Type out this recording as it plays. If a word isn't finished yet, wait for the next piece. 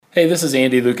Hey, this is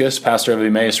Andy Lucas, pastor of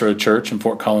Emmaus Road Church in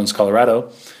Fort Collins, Colorado.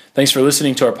 Thanks for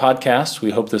listening to our podcast.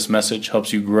 We hope this message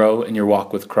helps you grow in your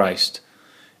walk with Christ.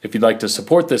 If you'd like to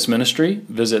support this ministry,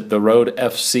 visit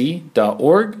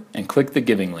theroadfc.org and click the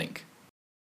giving link.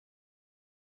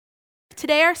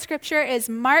 Today our scripture is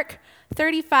Mark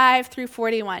 35 through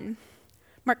 41.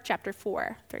 Mark chapter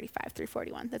 4, 35 through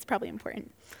 41. That's probably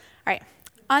important. All right.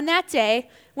 On that day,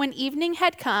 when evening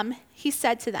had come, he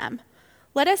said to them,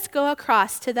 "Let us go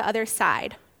across to the other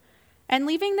side." And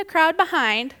leaving the crowd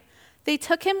behind, they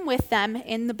took him with them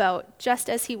in the boat, just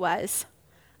as he was.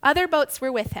 Other boats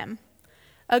were with him.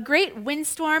 A great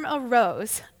windstorm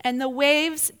arose, and the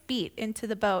waves beat into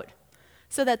the boat,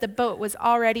 so that the boat was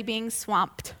already being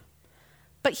swamped.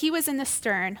 But he was in the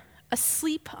stern,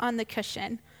 asleep on the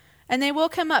cushion. And they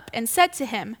woke him up and said to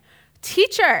him,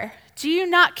 "Teacher, do you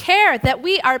not care that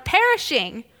we are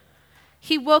perishing?"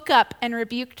 He woke up and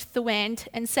rebuked the wind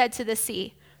and said to the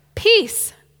sea,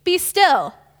 "Peace, be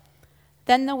still."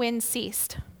 Then the wind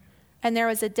ceased, and there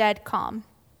was a dead calm.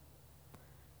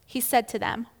 He said to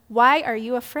them, "Why are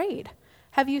you afraid?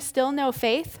 Have you still no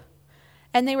faith?"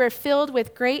 And they were filled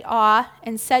with great awe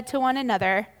and said to one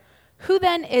another, "Who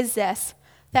then is this,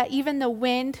 that even the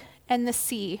wind and the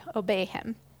sea obey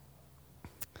him?"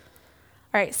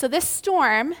 All right, so this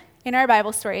storm in our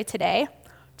Bible story today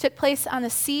took place on the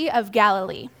Sea of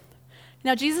Galilee.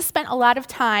 Now, Jesus spent a lot of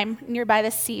time nearby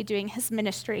the sea doing his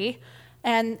ministry,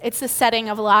 and it's the setting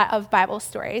of a lot of Bible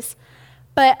stories.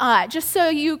 But just so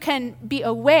you can be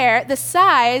aware, the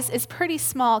size is pretty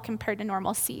small compared to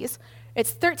normal seas. It's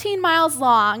 13 miles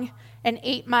long and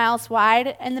 8 miles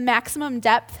wide, and the maximum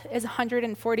depth is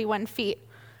 141 feet.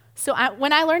 So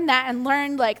when I learned that and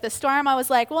learned the storm, I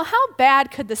was like, well, how bad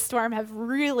could the storm have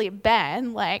really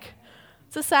been?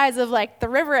 It's the size of the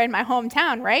river in my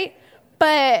hometown, right?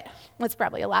 But it's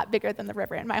probably a lot bigger than the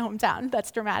river in my hometown.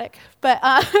 That's dramatic. But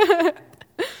how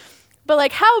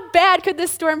bad could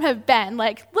this storm have been?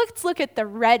 Let's look at the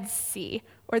Red Sea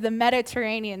or the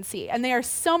Mediterranean Sea, and they are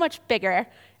so much bigger,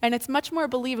 and it's much more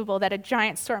believable that a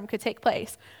giant storm could take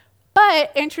place.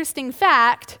 But interesting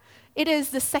fact, it is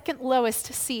the second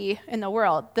lowest sea in the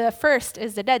world. The first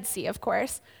is the Dead Sea, of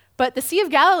course, but the Sea of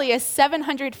Galilee is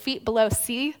 700 feet below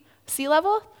sea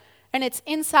level, and it's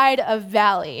inside a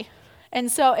valley. And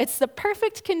so it's the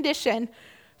perfect condition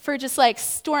for just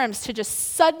storms to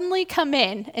just suddenly come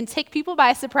in and take people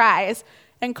by surprise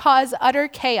and cause utter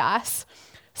chaos.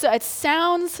 So it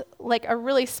sounds like a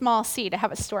really small sea to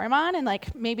have a storm on, and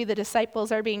maybe the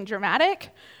disciples are being dramatic,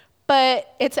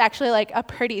 but it's actually a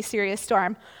pretty serious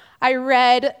storm. I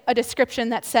read a description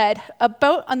that said, a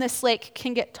boat on this lake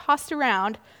can get tossed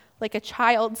around like a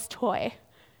child's toy,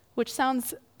 which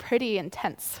sounds pretty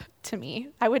intense to me.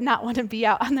 I would not want to be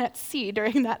out on that sea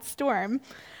during that storm.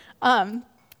 And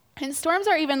storms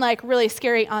are even really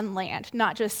scary on land,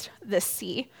 not just the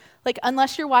sea.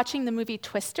 Unless you're watching the movie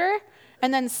Twister,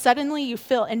 and then suddenly you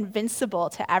feel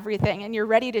invincible to everything and you're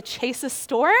ready to chase a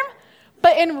storm.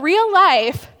 But in real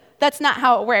life, that's not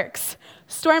how it works.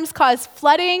 Storms cause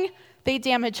flooding, they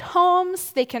damage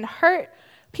homes, they can hurt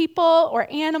people or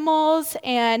animals,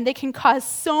 and they can cause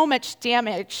so much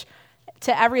damage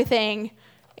to everything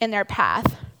in their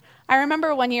path. I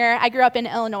remember one year, I grew up in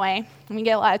Illinois, and we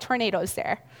get a lot of tornadoes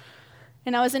there.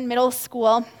 And I was in middle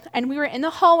school, and we were in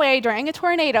the hallway during a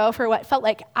tornado for what felt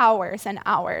like hours and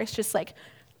hours, just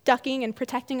ducking and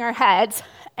protecting our heads.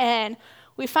 And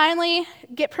we finally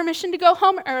get permission to go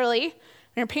home early,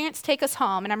 and our parents take us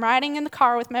home, and I'm riding in the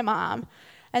car with my mom,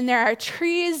 and there are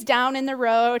trees down in the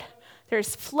road,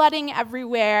 there's flooding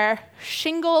everywhere,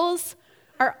 shingles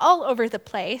are all over the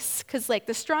place, because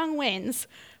the strong winds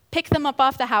pick them up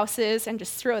off the houses and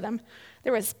just throw them.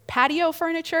 There was patio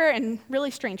furniture in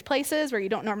really strange places where you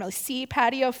don't normally see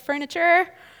patio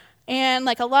furniture, and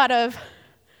a lot of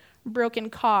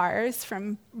broken cars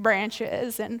from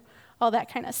branches and all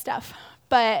that kind of stuff.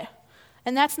 And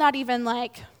that's not even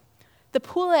the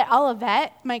pool at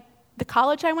Olivet, the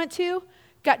college I went to,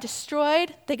 got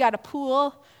destroyed. They got a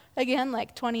pool again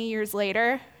 20 years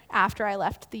later after I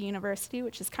left the university,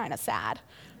 which is kind of sad.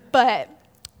 But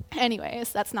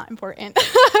anyways, that's not important.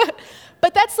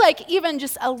 But that's even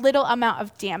just a little amount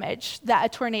of damage that a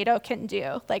tornado can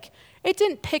do. It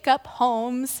didn't pick up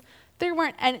homes. There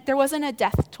wasn't a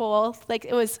death toll.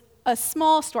 It was a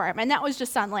small storm, and that was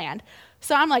just on land.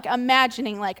 So I'm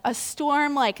imagining a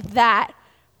storm like that,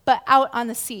 but out on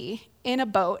the sea in a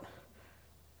boat,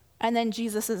 and then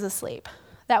Jesus is asleep.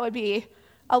 That would be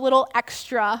a little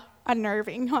extra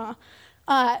unnerving, huh?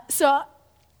 So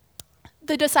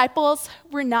the disciples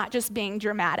were not just being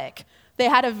dramatic. They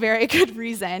had a very good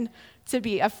reason to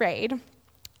be afraid.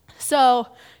 So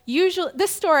usually,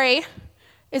 this story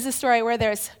is a story where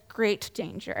there's great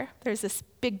danger. There's this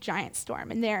big giant storm,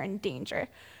 and they're in danger.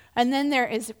 And then there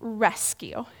is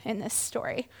rescue in this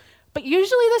story. But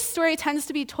usually this story tends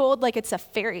to be told like it's a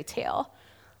fairy tale.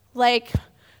 Like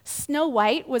Snow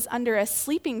White was under a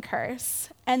sleeping curse,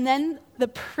 and then the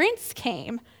prince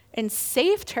came and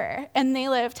saved her, and they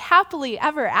lived happily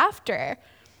ever after.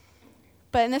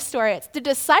 But in this story, it's the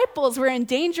disciples were in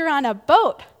danger on a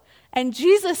boat, and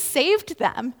Jesus saved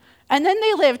them, and then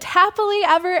they lived happily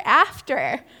ever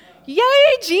after.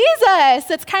 Yay, Jesus!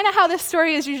 That's kind of how this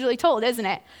story is usually told, isn't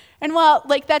it? And while,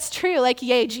 like, that's true, like,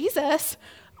 yay, Jesus,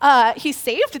 he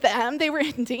saved them, they were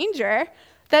in danger,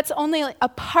 that's only a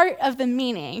part of the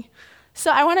meaning.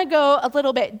 So I want to go a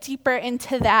little bit deeper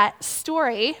into that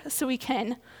story so we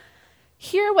can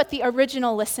hear what the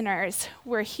original listeners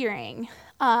were hearing.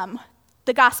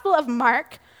 The Gospel of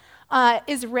Mark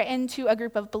is written to a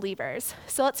group of believers.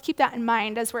 So let's keep that in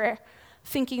mind as we're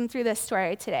thinking through this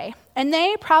story today. And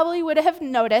they probably would have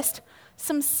noticed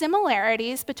some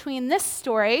similarities between this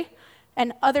story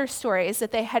and other stories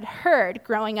that they had heard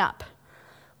growing up.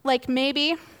 Like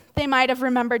maybe they might have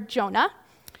remembered Jonah,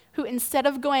 who instead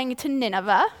of going to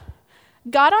Nineveh,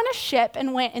 got on a ship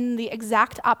and went in the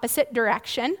exact opposite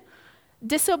direction,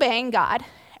 disobeying God,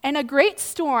 and a great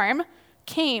storm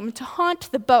came to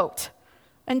haunt the boat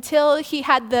until he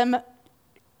had them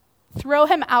throw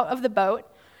him out of the boat.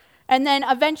 And then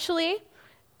eventually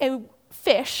a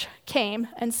fish came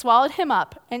and swallowed him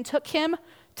up and took him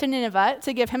to Nineveh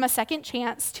to give him a second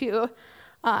chance to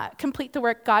complete the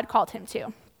work God called him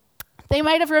to. They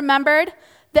might have remembered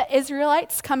the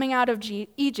Israelites coming out of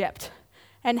Egypt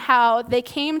and how they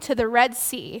came to the Red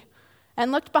Sea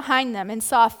and looked behind them and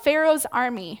saw Pharaoh's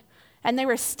army, and they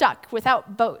were stuck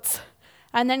without boats.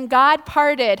 And then God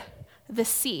parted the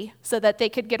sea so that they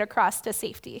could get across to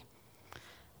safety.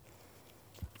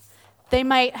 They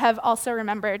might have also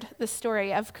remembered the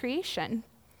story of creation.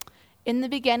 In the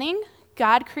beginning,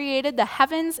 God created the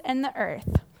heavens and the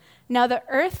earth. Now the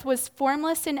earth was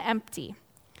formless and empty.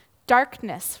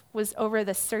 Darkness was over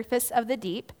the surface of the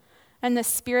deep, and the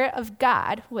Spirit of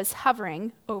God was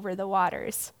hovering over the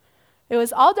waters. It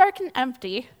was all dark and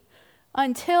empty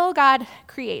until God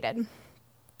created.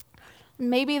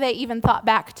 Maybe they even thought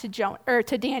back to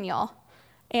Daniel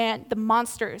and the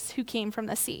monsters who came from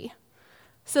the sea.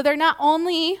 So they're not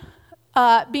only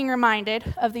being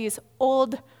reminded of these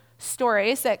old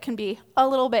stories that can be a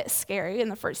little bit scary in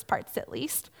the first parts at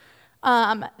least,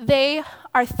 they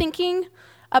are thinking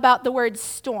about the word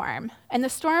storm. And the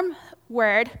storm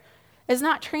word is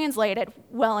not translated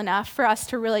well enough for us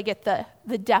to really get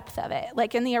the depth of it.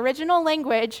 Like in the original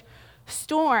language,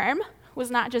 storm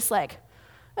was not just like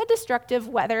a destructive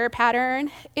weather pattern.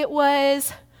 It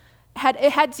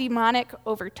had demonic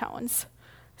overtones.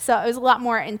 So it was a lot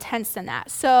more intense than that.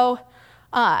 So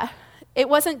it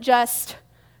wasn't just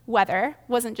weather,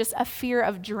 wasn't just a fear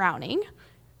of drowning,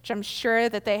 which I'm sure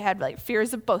that they had like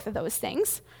fears of both of those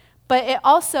things, but it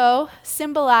also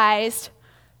symbolized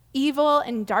evil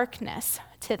and darkness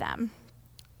to them.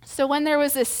 So when there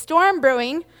was this storm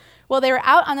brewing, while they were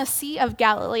out on the Sea of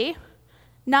Galilee,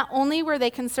 not only were they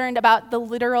concerned about the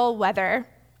literal weather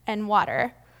and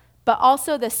water, but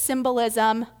also the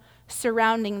symbolism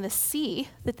surrounding the sea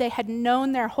that they had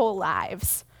known their whole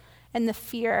lives and the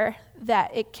fear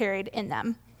that it carried in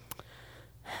them.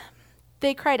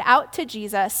 They cried out to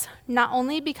Jesus, not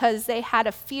only because they had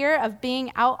a fear of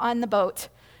being out on the boat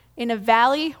in a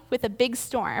valley with a big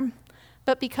storm,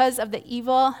 but because of the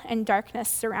evil and darkness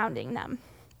surrounding them.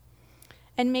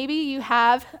 And maybe you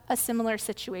have a similar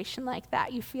situation like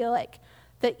that. You feel like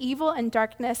the evil and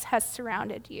darkness has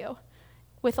surrounded you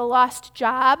with a lost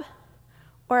job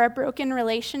or a broken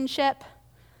relationship,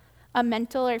 a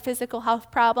mental or physical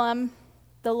health problem,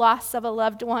 the loss of a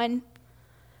loved one,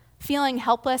 feeling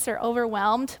helpless or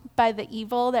overwhelmed by the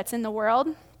evil that's in the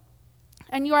world.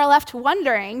 And you are left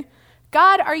wondering,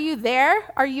 God, are you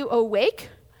there? Are you awake?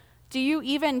 Do you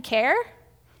even care?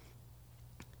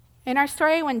 In our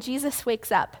story, when Jesus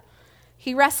wakes up,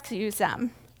 he rescues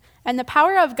them, and the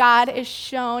power of God is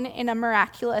shown in a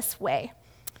miraculous way.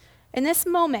 In this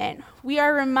moment, we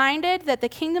are reminded that the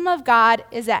kingdom of God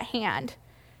is at hand.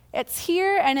 It's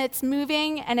here, and it's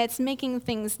moving, and it's making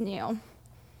things new.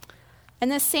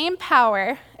 And the same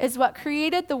power is what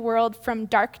created the world from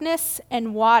darkness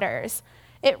and waters.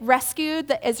 It rescued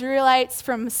the Israelites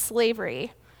from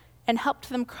slavery and helped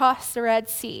them cross the Red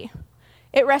Sea.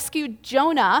 It rescued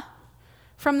Jonah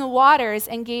from the waters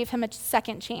and gave him a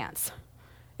second chance.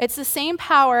 It's the same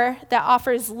power that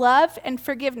offers love and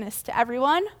forgiveness to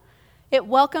everyone. It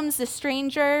welcomes the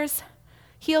strangers,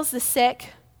 heals the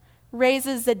sick,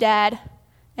 raises the dead,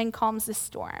 and calms the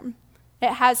storm.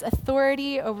 It has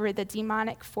authority over the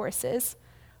demonic forces,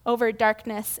 over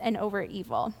darkness, and over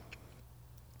evil.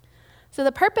 So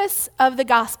the purpose of the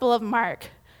Gospel of Mark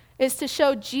is to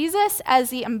show Jesus as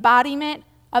the embodiment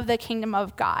of the kingdom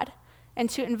of God and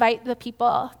to invite the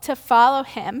people to follow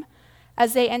him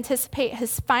as they anticipate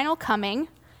his final coming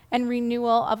and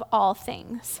renewal of all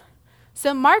things.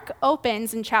 So Mark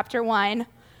opens in chapter 1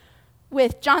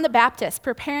 with John the Baptist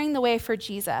preparing the way for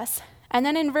Jesus. And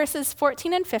then in verses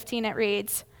 14 and 15 it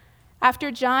reads,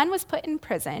 "After John was put in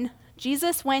prison,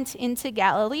 Jesus went into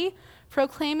Galilee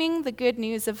proclaiming the good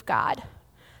news of God.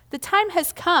 'The time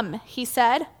has come,' he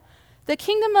said. 'The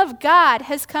kingdom of God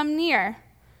has come near.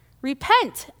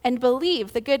 Repent and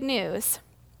believe the good news.'"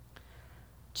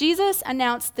 Jesus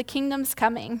announced the kingdom's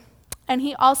coming, and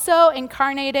he also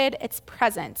incarnated its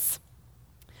presence.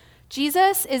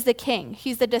 Jesus is the king.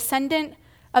 He's the descendant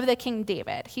of the King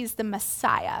David. He's the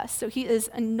Messiah. So he is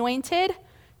anointed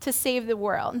to save the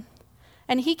world.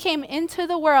 And he came into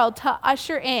the world to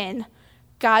usher in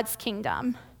God's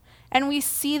kingdom. And we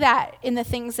see that in the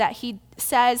things that he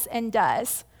says and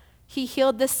does. He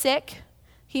healed the sick.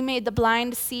 He made the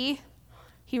blind see.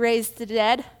 He raised the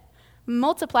dead,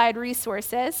 multiplied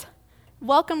resources,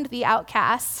 welcomed the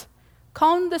outcasts,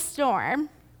 calmed the storm,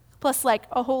 plus like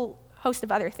a whole host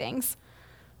of other things.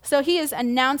 So he is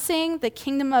announcing the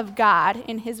kingdom of God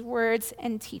in his words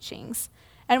and teachings.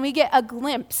 And we get a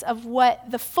glimpse of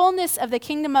what the fullness of the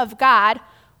kingdom of God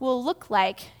will look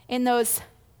like in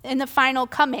the final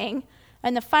coming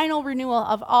and the final renewal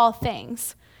of all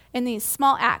things in these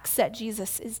small acts that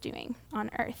Jesus is doing on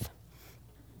earth.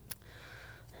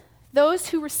 Those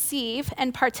who receive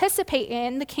and participate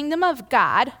in the kingdom of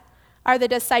God are the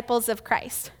disciples of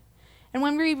Christ. And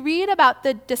when we read about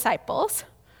the disciples,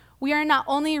 we are not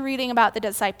only reading about the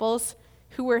disciples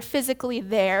who were physically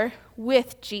there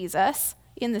with Jesus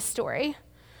in the story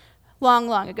long,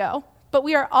 long ago, but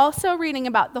we are also reading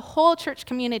about the whole church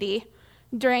community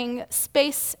during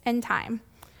space and time.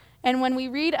 And when we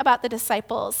read about the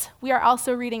disciples, we are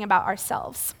also reading about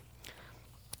ourselves.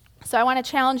 So I want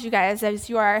to challenge you guys as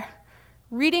you are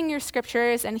reading your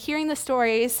scriptures and hearing the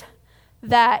stories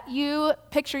that you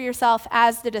picture yourself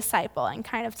as the disciple and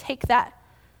kind of take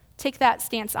that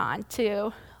stance on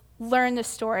to learn the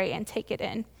story and take it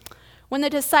in. When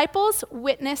the disciples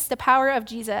witnessed the power of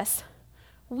Jesus,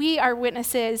 we are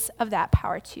witnesses of that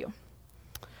power too.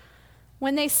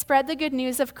 When they spread the good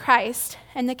news of Christ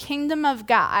and the kingdom of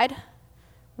God,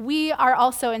 we are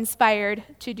also inspired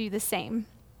to do the same.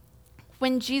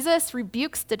 When Jesus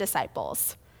rebukes the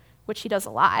disciples, which he does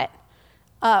a lot,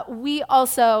 we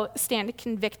also stand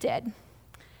convicted.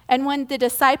 And when the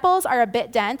disciples are a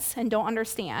bit dense and don't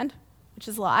understand, which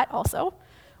is a lot also,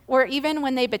 or even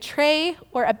when they betray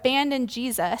or abandon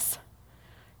Jesus,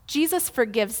 Jesus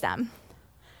forgives them.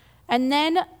 And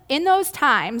then in those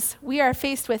times, we are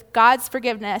faced with God's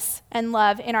forgiveness and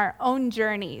love in our own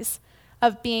journeys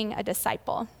of being a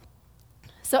disciple.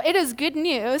 So it is good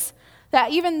news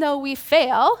that even though we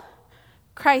fail,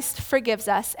 Christ forgives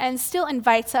us and still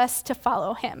invites us to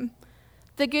follow him.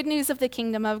 The good news of the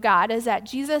kingdom of God is that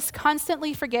Jesus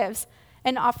constantly forgives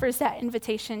and offers that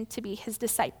invitation to be his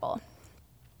disciple.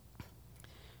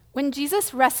 When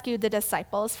Jesus rescued the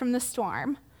disciples from the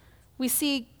storm, we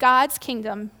see God's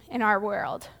kingdom in our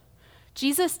world.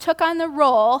 Jesus took on the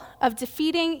role of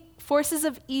defeating forces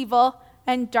of evil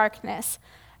and darkness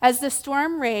as the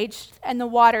storm raged and the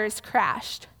waters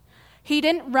crashed. He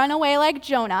didn't run away like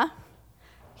Jonah.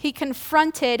 He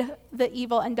confronted the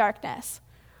evil and darkness.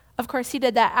 Of course, he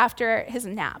did that after his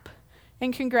nap.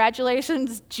 And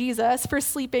congratulations, Jesus, for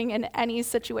sleeping in any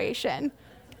situation.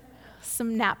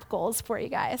 Some nap goals for you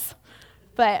guys.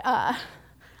 But I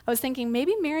was thinking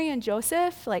maybe Mary and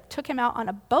Joseph took him out on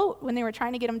a boat when they were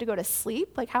trying to get him to go to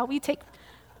sleep, like how we take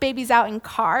babies out in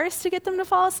cars to get them to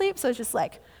fall asleep. So it's just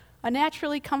like a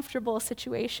naturally comfortable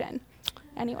situation.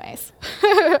 Anyways.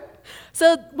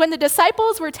 So when the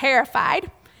disciples were terrified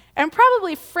and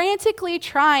probably frantically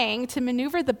trying to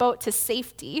maneuver the boat to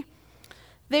safety,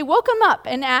 they woke him up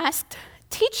and asked,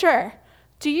 "Teacher,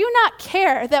 do you not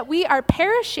care that we are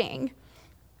perishing?"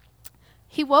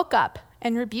 He woke up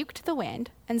and rebuked the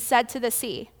wind and said to the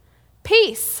sea,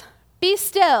 "Peace, be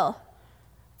still."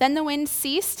 Then the wind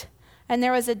ceased and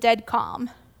there was a dead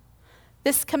calm.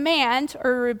 This command,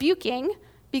 or rebuking,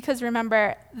 because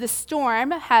remember, the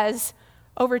storm has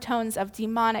overtones of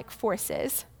demonic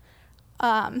forces,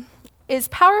 is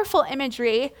powerful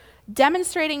imagery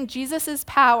demonstrating Jesus'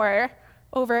 power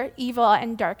over evil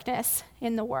and darkness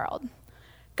in the world.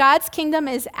 God's kingdom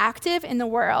is active in the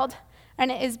world,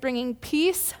 and it is bringing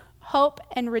peace, hope,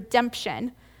 and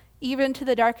redemption even to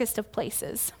the darkest of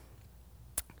places.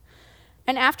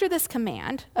 And after this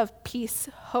command of peace,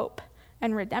 hope,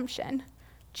 and redemption,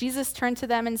 Jesus turned to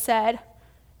them and said,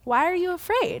 "Why are you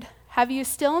afraid? Have you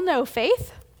still no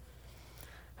faith?"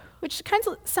 Which kind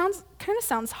of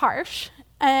sounds harsh.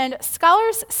 And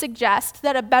scholars suggest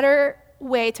that a better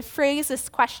way to phrase this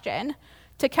question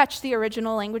to catch the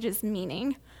original language's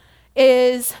meaning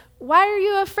is, "Why are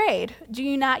you afraid? Do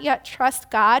you not yet trust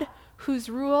God, whose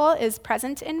rule is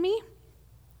present in me?"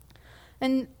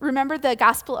 And remember, the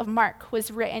Gospel of Mark was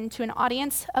written to an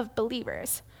audience of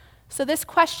believers. So this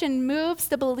question moves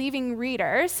the believing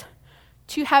readers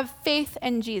to have faith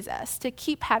in Jesus, to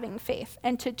keep having faith,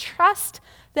 and to trust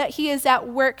that he is at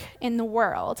work in the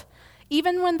world,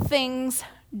 even when things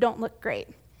don't look great.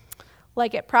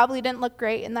 Like it probably didn't look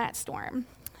great in that storm.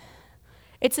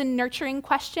 It's a nurturing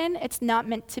question. It's not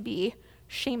meant to be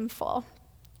shameful.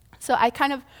 So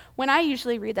when I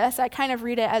usually read this, I kind of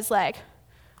read it as like,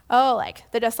 oh, like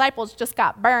the disciples just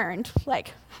got burned.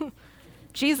 Like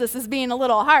Jesus is being a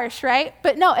little harsh, right?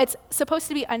 But no, it's supposed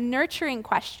to be a nurturing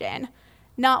question,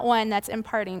 not one that's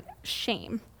imparting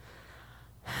shame.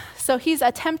 So he's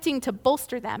attempting to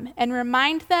bolster them and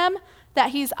remind them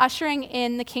that he's ushering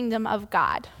in the kingdom of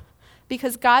God,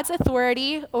 because God's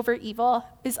authority over evil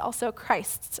is also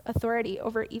Christ's authority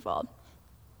over evil.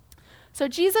 So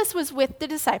Jesus was with the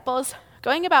disciples,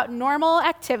 going about normal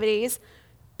activities,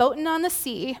 boating on the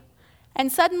sea,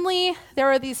 and suddenly there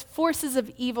were these forces of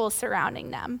evil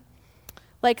surrounding them,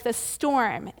 like the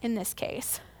storm in this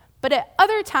case. But at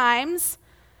other times,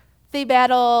 they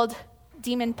battled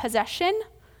demon possession,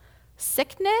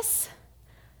 sickness,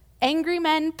 angry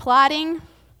men plotting,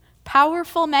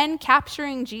 powerful men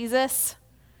capturing Jesus,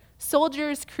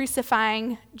 soldiers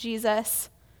crucifying Jesus.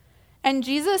 And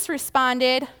Jesus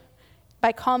responded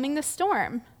by calming the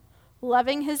storm,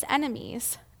 loving his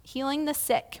enemies, healing the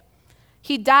sick.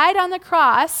 He died on the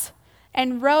cross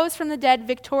and rose from the dead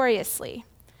victoriously.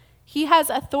 He has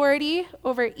authority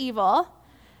over evil,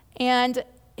 and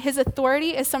his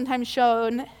authority is sometimes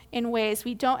shown in ways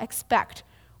we don't expect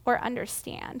or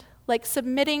understand, like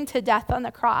submitting to death on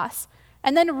the cross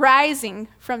and then rising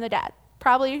from the dead,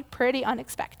 probably pretty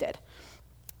unexpected.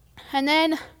 And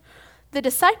then the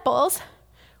disciples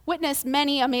witnessed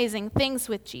many amazing things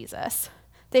with Jesus.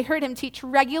 They heard him teach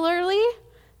regularly,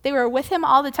 they were with him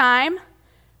all the time,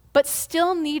 but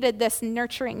still needed this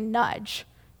nurturing nudge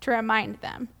to remind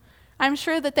them. I'm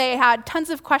sure that they had tons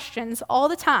of questions all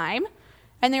the time,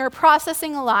 and they were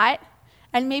processing a lot,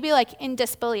 and maybe like in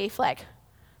disbelief, like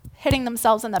hitting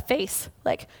themselves in the face.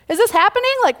 Like, is this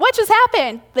happening? Like, what just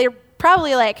happened? They're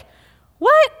probably like,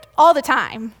 what? All the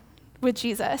time with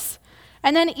Jesus.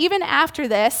 And then even after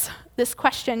this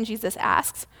question Jesus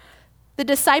asks, the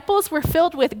disciples were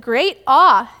filled with great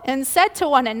awe and said to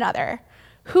one another,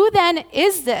 "Who then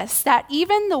is this that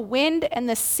even the wind and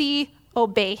the sea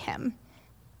obey him?"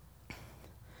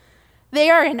 They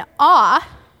are in awe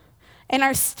and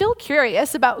are still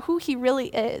curious about who he really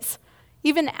is,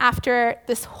 even after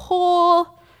this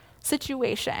whole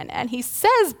situation. And he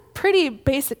says pretty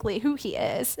basically who he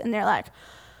is. And they're like,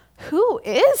 who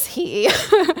is he?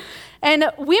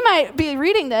 And we might be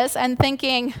reading this and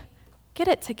thinking, get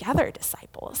it together,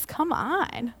 disciples, come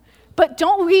on. But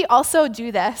don't we also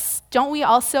do this? Don't we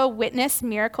also witness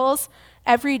miracles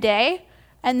every day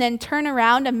and then turn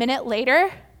around a minute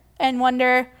later and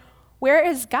wonder, where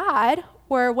is God?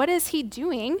 Or what is he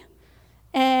doing?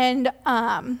 And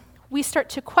we start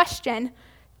to question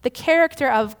the character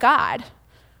of God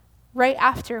right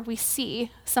after we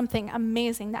see something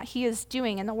amazing that he is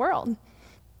doing in the world.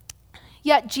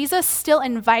 Yet Jesus still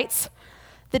invites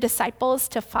the disciples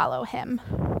to follow him,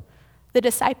 the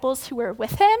disciples who were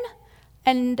with him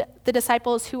and the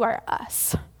disciples who are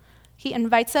us. He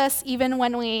invites us even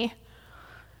when we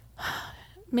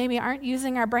maybe aren't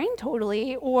using our brain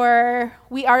totally, or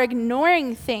we are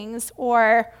ignoring things,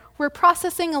 or we're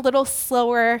processing a little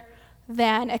slower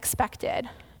than expected.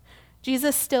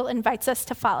 Jesus still invites us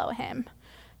to follow him.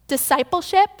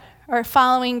 Discipleship, or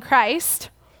following Christ,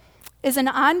 is an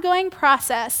ongoing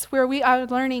process where we are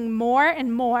learning more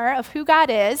and more of who God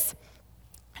is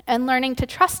and learning to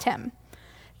trust him.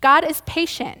 God is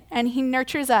patient, and he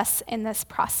nurtures us in this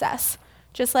process,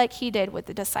 just like he did with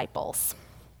the disciples.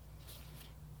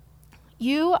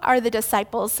 You are the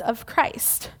disciples of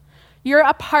Christ. You're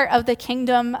a part of the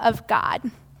kingdom of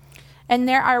God. And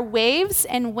there are waves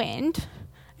and wind,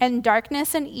 and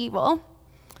darkness and evil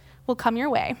will come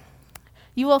your way.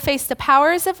 You will face the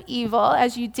powers of evil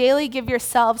as you daily give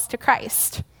yourselves to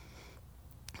Christ,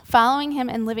 following him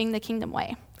and living the kingdom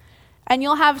way. And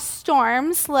you'll have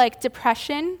storms like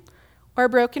depression or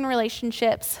broken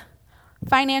relationships,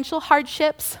 financial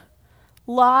hardships,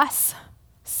 loss,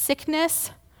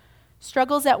 sickness,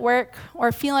 struggles at work,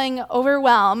 or feeling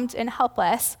overwhelmed and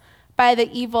helpless by the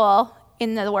evil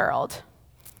in the world.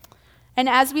 And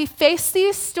as we face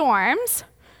these storms,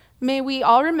 may we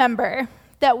all remember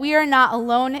that we are not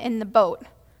alone in the boat,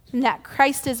 and that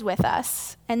Christ is with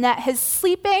us, and that his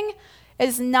sleeping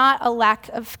is not a lack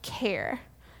of care.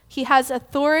 He has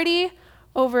authority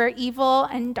over evil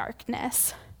and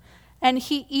darkness, and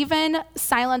he even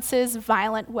silences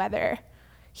violent weather.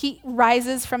 He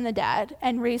rises from the dead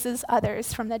and raises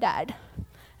others from the dead,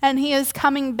 and he is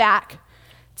coming back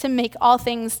to make all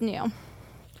things new.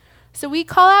 So we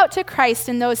call out to Christ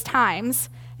in those times,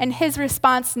 and his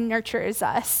response nurtures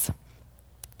us.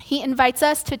 He invites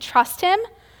us to trust him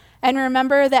and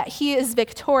remember that he is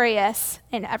victorious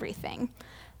in everything,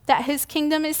 that his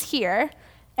kingdom is here,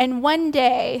 and one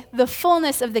day the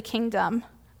fullness of the kingdom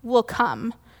will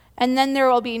come, and then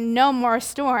there will be no more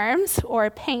storms or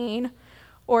pain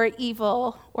or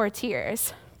evil or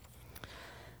tears.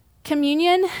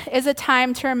 Communion is a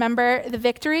time to remember the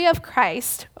victory of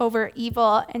Christ over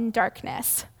evil and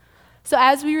darkness. So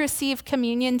as we receive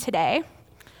communion today,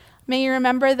 may you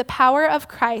remember the power of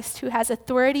Christ who has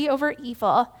authority over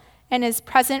evil and is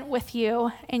present with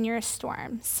you in your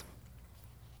storms.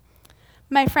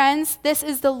 My friends, this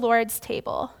is the Lord's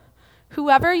table.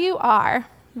 Whoever you are,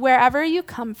 wherever you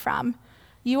come from,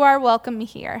 you are welcome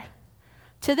here.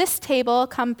 To this table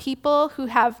come people who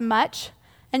have much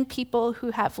and people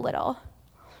who have little,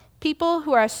 people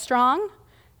who are strong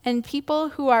and people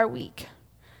who are weak,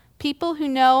 people who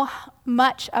know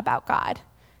much about God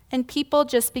and people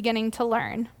just beginning to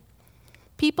learn,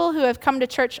 people who have come to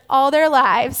church all their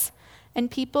lives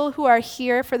and people who are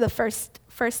here for the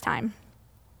first time,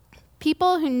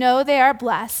 people who know they are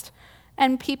blessed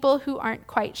and people who aren't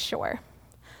quite sure.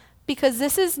 Because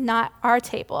this is not our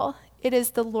table, it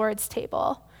is the Lord's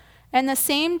table. And the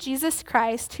same Jesus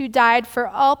Christ who died for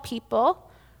all people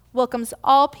welcomes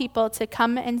all people to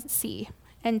come and see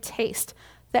and taste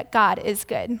that God is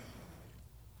good.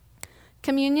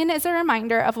 Communion is a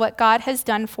reminder of what God has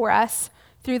done for us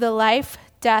through the life,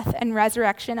 death, and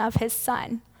resurrection of his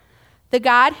Son. The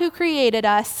God who created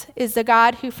us is the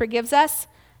God who forgives us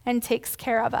and takes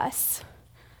care of us.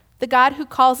 The God who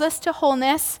calls us to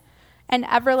wholeness and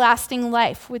everlasting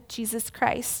life with Jesus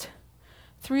Christ.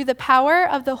 Through the power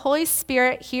of the Holy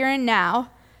Spirit here and now,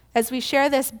 as we share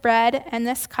this bread and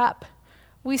this cup,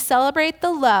 we celebrate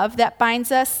the love that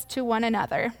binds us to one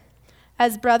another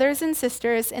as brothers and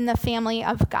sisters in the family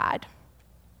of God.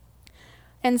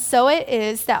 And so it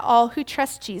is that all who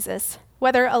trust Jesus,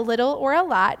 whether a little or a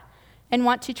lot, and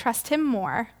want to trust him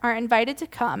more, are invited to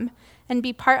come and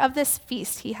be part of this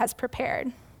feast he has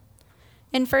prepared.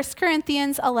 In 1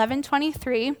 Corinthians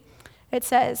 11:23, it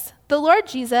says, "The Lord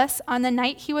Jesus, on the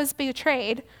night he was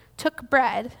betrayed, took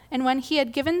bread, and when he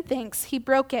had given thanks, he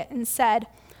broke it and said,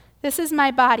 'This is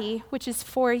my body, which is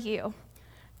for you.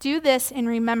 Do this in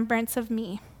remembrance of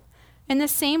me.' In the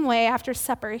same way, after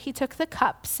supper, he took the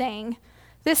cup, saying,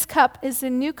 'This cup is the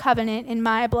new covenant in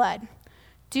my blood.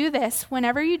 Do this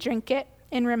whenever you drink it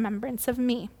in remembrance of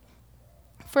me.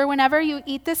 For whenever you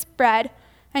eat this bread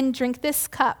and drink this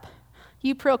cup,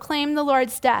 you proclaim the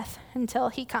Lord's death until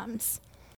he comes.'"